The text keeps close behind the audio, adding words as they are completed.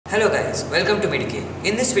Hello guys, welcome to Medicare.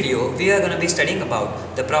 In this video, we are going to be studying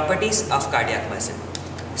about the properties of cardiac muscle.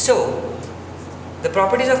 So, the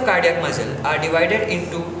properties of cardiac muscle are divided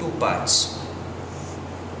into two parts.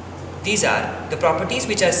 These are the properties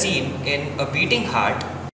which are seen in a beating heart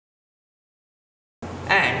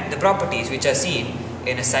and the properties which are seen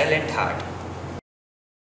in a silent heart.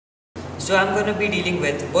 So, I am going to be dealing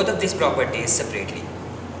with both of these properties separately.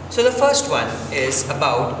 So, the first one is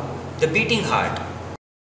about the beating heart.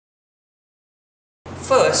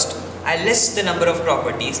 First, I'll list the number of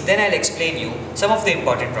properties, then I'll explain you some of the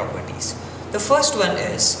important properties. The first one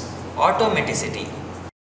is automaticity.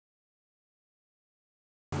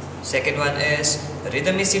 Second one is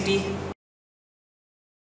rhythmicity,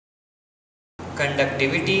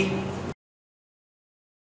 conductivity,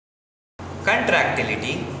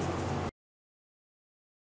 contractility,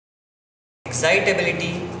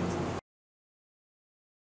 excitability,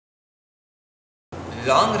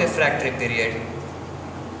 long refractory period,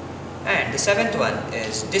 and the seventh one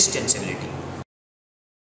is distensibility.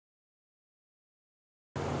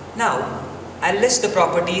 Now, I'll list the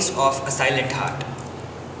properties of a silent heart.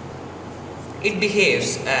 It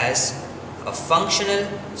behaves as a functional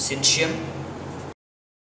syncytium.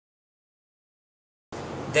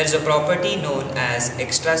 There is a property known as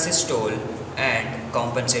extrasystole and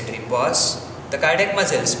compensatory pause. The cardiac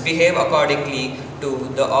muscles behave accordingly to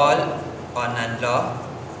the all or none law.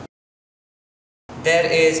 There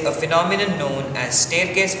is a phenomenon known as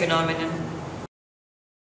staircase phenomenon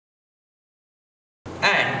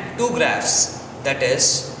and two graphs, that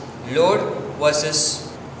is load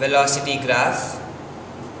versus velocity graph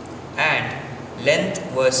and length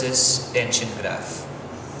versus tension graph.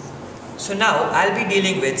 So now I'll be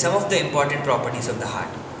dealing with some of the important properties of the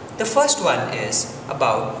heart. The first one is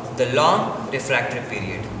about the long refractory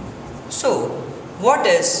period. So what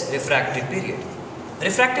is refractory period?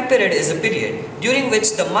 Refractory period is a period during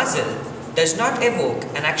which the muscle does not evoke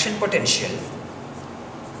an action potential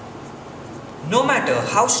no matter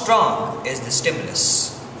how strong is the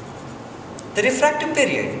stimulus. The refractory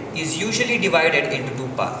period is usually divided into two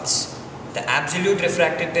parts: the absolute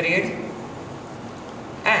refractory period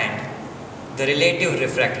and the relative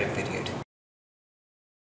refractory period.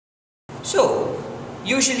 So,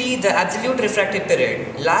 usually the absolute refractory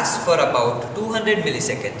period lasts for about 200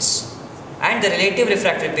 milliseconds. And the relative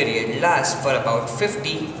refractory period lasts for about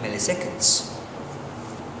 50 milliseconds.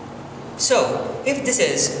 So, if this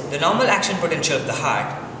is the normal action potential of the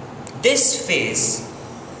heart, this phase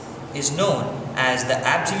is known as the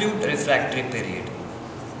absolute refractory period,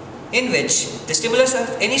 in which the stimulus of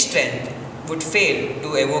any strength would fail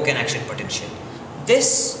to evoke an action potential.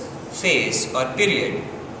 This phase or period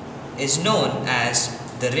is known as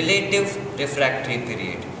the relative refractory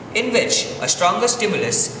period, in which a stronger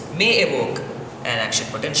stimulus may evoke an action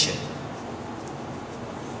potential.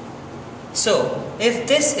 So, if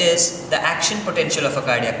this is the action potential of a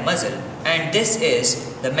cardiac muscle and this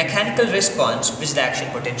is the mechanical response which the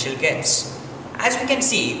action potential gets, as we can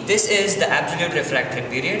see, this is the absolute refractory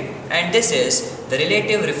period and this is the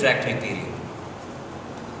relative refractory period.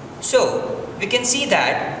 So, we can see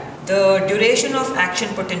that the duration of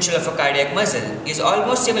action potential of a cardiac muscle is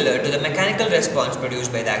almost similar to the mechanical response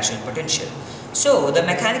produced by the action potential. So, the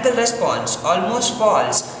mechanical response almost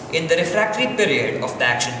falls in the refractory period of the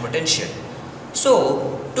action potential.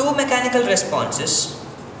 So, two mechanical responses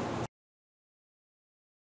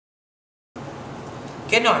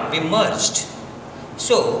cannot be merged.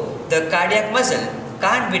 So, the cardiac muscle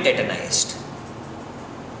can't be tetanized.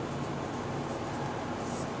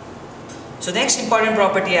 So, the next important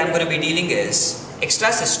property I am going to be dealing is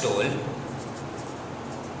extrasystole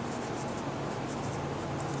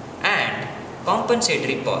and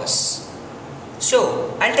compensatory pause.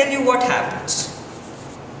 So, I'll tell you what happens.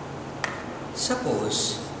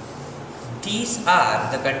 Suppose these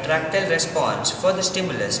are the contractile response for the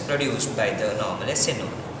stimulus produced by the normal SA node.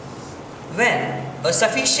 When a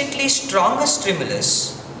sufficiently strong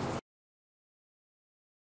stimulus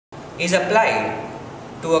is applied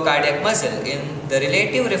to a cardiac muscle in the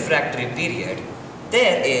relative refractory period,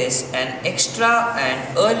 there is an extra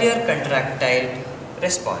and earlier contractile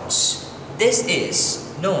response. This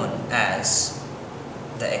is known as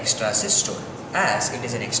the extrasystole, as it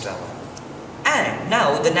is an extra one. And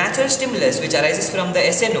now the natural stimulus which arises from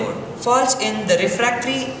the SA node falls in the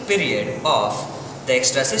refractory period of the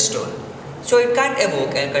extrasystole. So it can't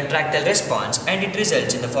evoke a contractile response and it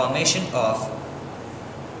results in the formation of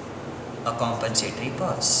a compensatory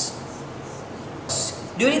pause.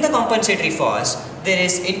 During the compensatory pause, there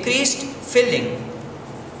is increased filling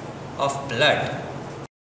of blood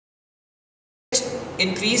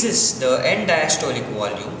increases the end diastolic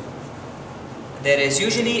volume, there is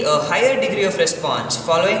usually a higher degree of response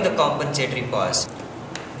following the compensatory pause.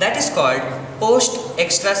 That is called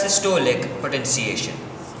post-extrasystolic potentiation.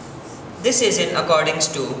 This is in accordance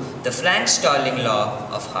to the Frank Stalling law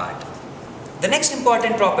of heart. The next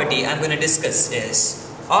important property I am going to discuss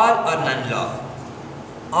is all or none law.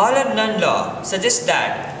 All or none law suggests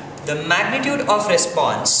that the magnitude of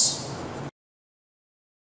response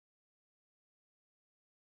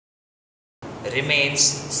remains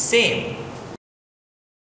same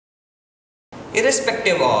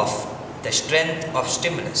irrespective of the strength of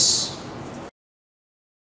stimulus.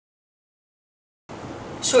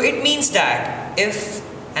 So it means that if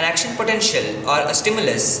an action potential or a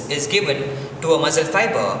stimulus is given to a muscle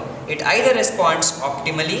fiber, it either responds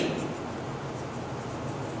optimally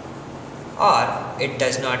or it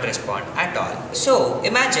does not respond at all. So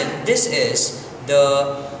imagine this is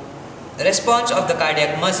the response of the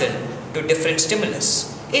cardiac muscle to different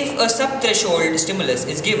stimulus. If a subthreshold stimulus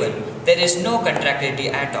is given, there is no contractility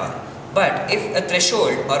at all. But if a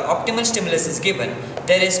threshold or optimal stimulus is given,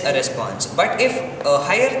 there is a response. But if a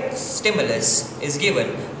higher stimulus is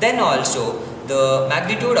given, then also the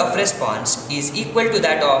magnitude of response is equal to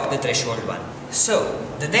that of the threshold one. So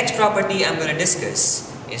the next property I am going to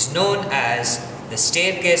discuss is known as the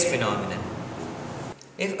staircase phenomenon.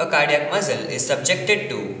 If a cardiac muscle is subjected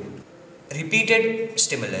to repeated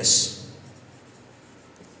stimulus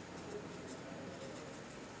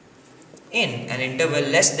in an interval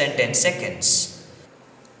less than 10 seconds,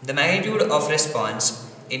 the magnitude of response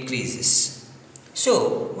increases.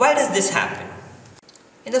 So, why does this happen?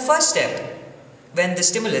 In the first step, when the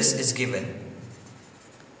stimulus is given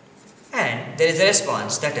and there is a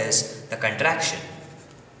response, that is the contraction.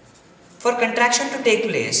 For contraction to take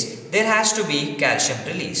place, there has to be calcium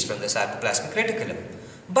released from the sarcoplasmic reticulum.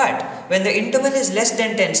 But when the interval is less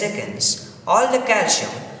than 10 seconds, all the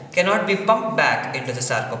calcium cannot be pumped back into the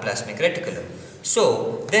sarcoplasmic reticulum.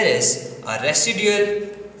 So there is a residual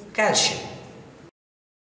calcium.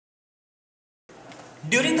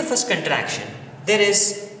 During the first contraction, there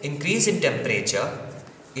is increase in temperature,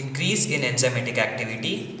 increase in enzymatic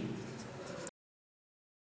activity,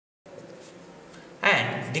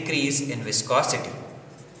 and decrease in viscosity.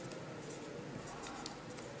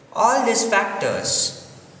 All these factors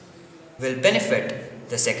will benefit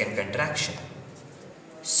the second contraction.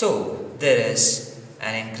 So there is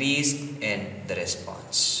an increase in the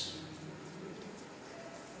response.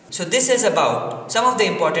 So this is about some of the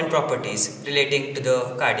important properties relating to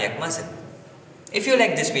the cardiac muscle. If you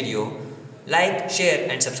like this video, like,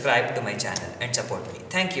 share and subscribe to my channel and support me.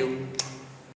 Thank you.